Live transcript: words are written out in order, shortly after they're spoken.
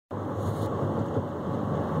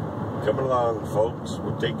Come along, folks.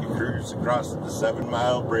 We'll take a cruise across the 7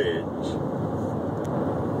 Mile Bridge.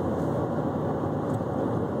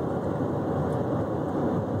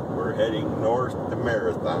 We're heading north to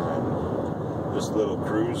Marathon. This little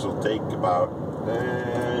cruise will take about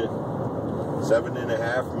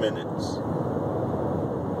 7.5 minutes.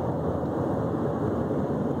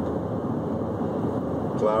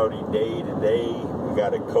 Cloudy day today. We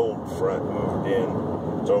got a cold front moved in.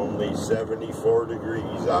 It's only 74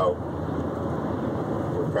 degrees out.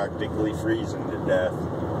 We're practically freezing to death.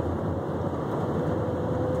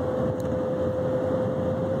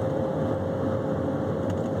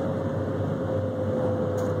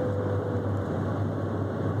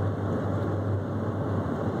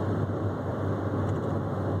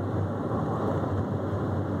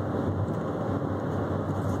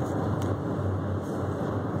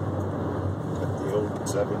 Got the old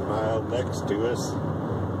 7 Mile next to us.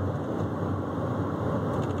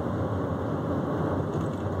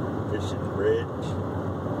 Fishing Bridge.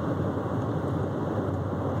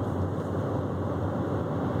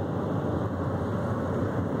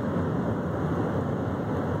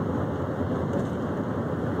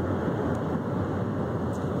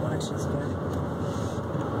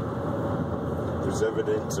 There's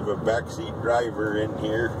evidence of a backseat driver in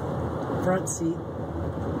here. Front seat.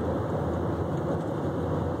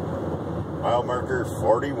 Mile marker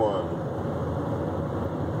 41.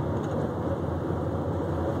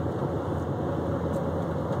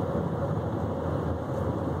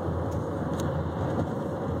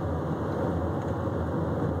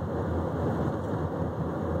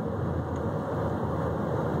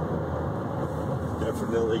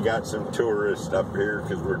 Definitely got some tourists up here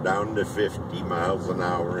because we're down to 50 miles an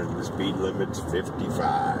hour and the speed limit's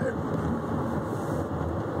 55.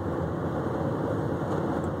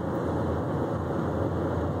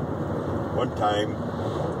 One time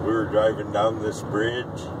we were driving down this bridge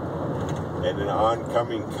and an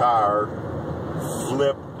oncoming car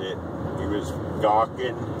flipped it. He was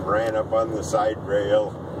gawking, ran up on the side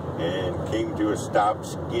rail and came to a stop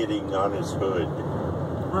skidding on his hood.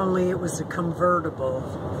 Only it was a convertible.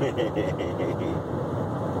 He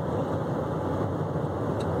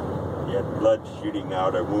had blood shooting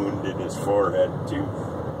out, a wound in his forehead too.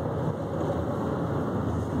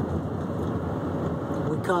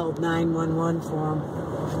 We called 911 for him.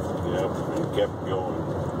 Yep, and kept going.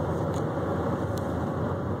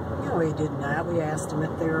 No, we did not. We asked them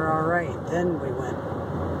if they were all right. Then we went.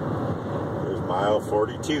 There's mile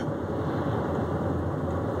 42.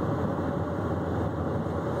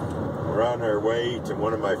 We're on our way to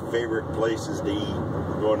one of my favorite places to eat.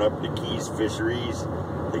 We're going up to Keys Fisheries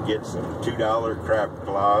to get some $2 crab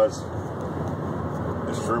claws,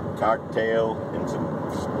 a shrimp cocktail, and some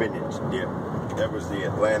spinach dip. That was the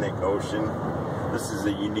Atlantic Ocean. This is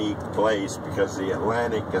a unique place because the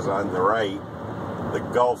Atlantic is on the right, the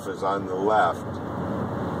Gulf is on the left.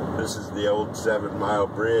 This is the old 7 Mile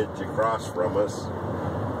Bridge across from us.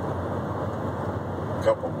 A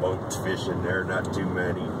couple boats fishing there, not too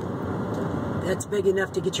many. That's big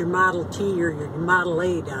enough to get your Model T or your Model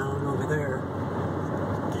A down over there.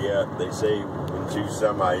 Yeah, they say when two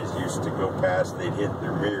semis used to go past, they'd hit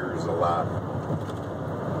their mirrors a lot.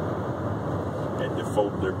 Had to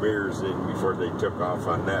fold their mirrors in before they took off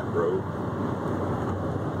on that road.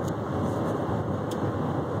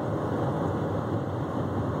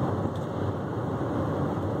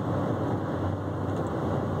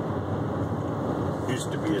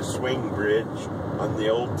 Used to be a swing bridge on the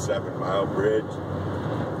old 7 Mile Bridge.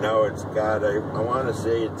 Now it's got I want to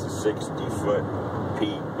say it's a 60-foot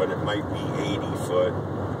peak, but it might be 80 foot.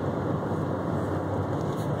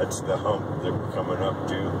 That's the hump that we're coming up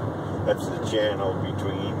to. That's the channel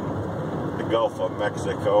between the Gulf of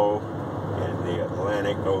Mexico and the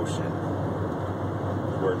Atlantic Ocean,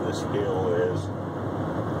 where this hill is.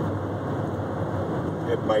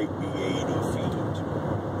 It might be 80 feet.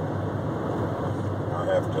 I'll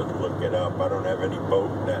have to look it up. I don't have any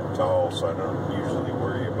boat that tall, so I don't usually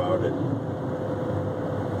worry about it.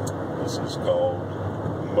 This is called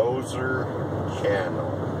Moser Channel.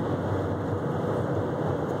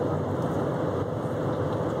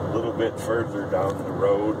 A little bit further down the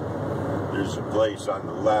road, there's a place on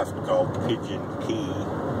the left called Pigeon Key,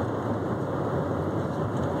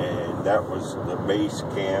 and that was the base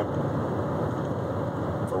camp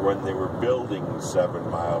for when they were building the 7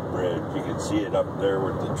 Mile Bridge. You can see it up there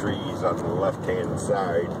with the trees on the left-hand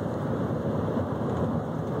side.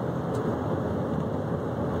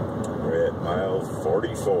 We're at mile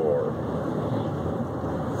 44.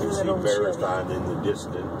 You can see Marathon in the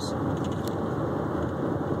distance.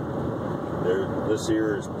 There, this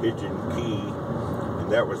here is Pigeon Key, and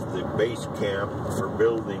That was the base camp for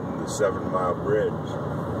building the 7 Mile Bridge.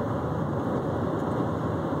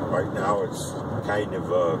 Right now it's kind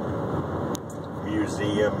of a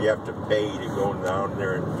museum. You have to pay to go down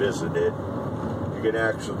there and visit it. You can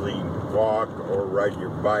actually walk or ride your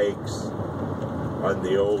bikes on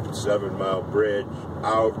the old 7 Mile Bridge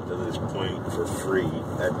out to this point for free.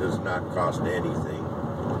 That does not cost anything.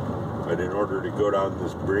 But in order to go down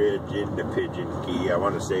this bridge into Pigeon Key, I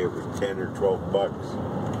want to say it was 10 or 12 bucks.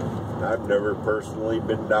 I've never personally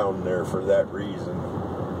been down there for that reason.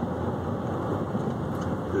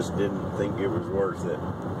 Just didn't think it was worth it.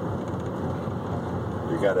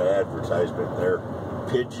 We got an advertisement there,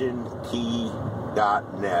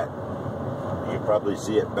 pigeonkey.net. You can probably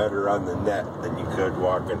see it better on the net than you could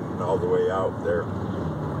walking all the way out there.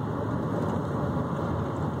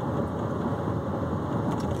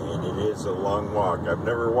 And it is a long walk. I've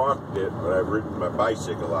never walked it, but I've ridden my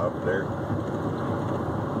bicycle out there.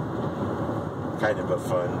 Kind of a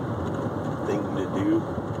fun thing to do.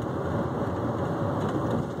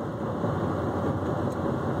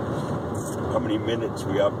 How many minutes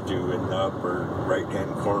we up to in the upper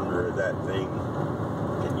right-hand corner of that thing?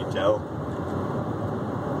 Can you tell?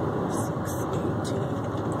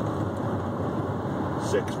 6:18.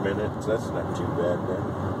 6 minutes. That's not too bad then.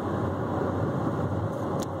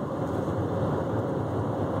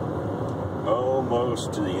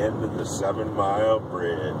 Almost to the end of the 7 Mile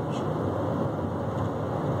Bridge.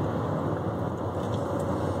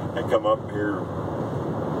 I come up here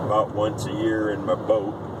about once a year in my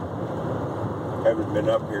boat. Haven't been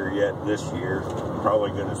up here yet this year. Probably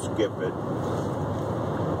going to skip it.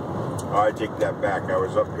 Oh, I take that back. I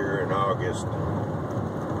was up here in August.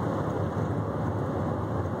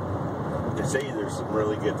 They say there's some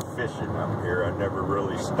really good fishing up here. I never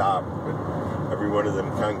really stopped, but every one of them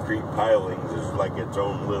concrete pilings is like its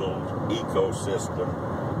own little ecosystem.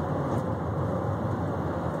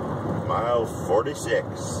 Mile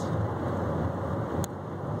 46.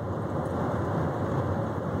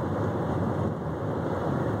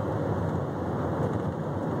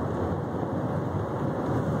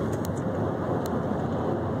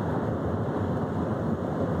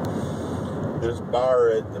 This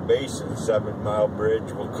bar at the base of the 7 Mile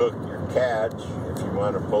Bridge will cook your catch if you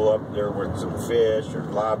want to pull up there with some fish or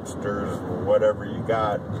lobsters or whatever you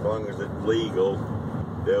got. As long as it's legal,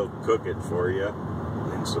 they'll cook it for you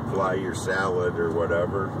and supply your salad or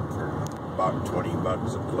whatever for about 20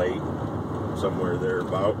 bucks a plate, somewhere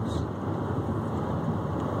thereabouts.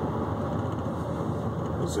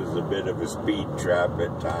 This is a bit of a speed trap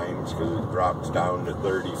at times because it drops down to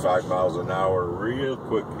 35 miles an hour real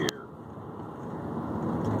quick here.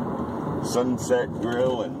 Sunset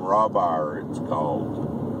Grill and Raw Bar, it's called.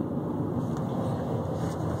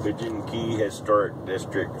 Pigeon Key Historic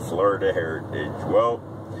District, Florida Heritage. Well,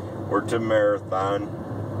 we're to Marathon.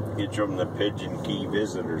 Get you from the Pigeon Key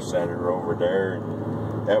Visitor Center over there,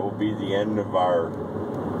 and that will be the end of our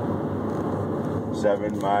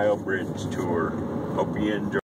 7 Mile Bridge tour. Hope you enjoy.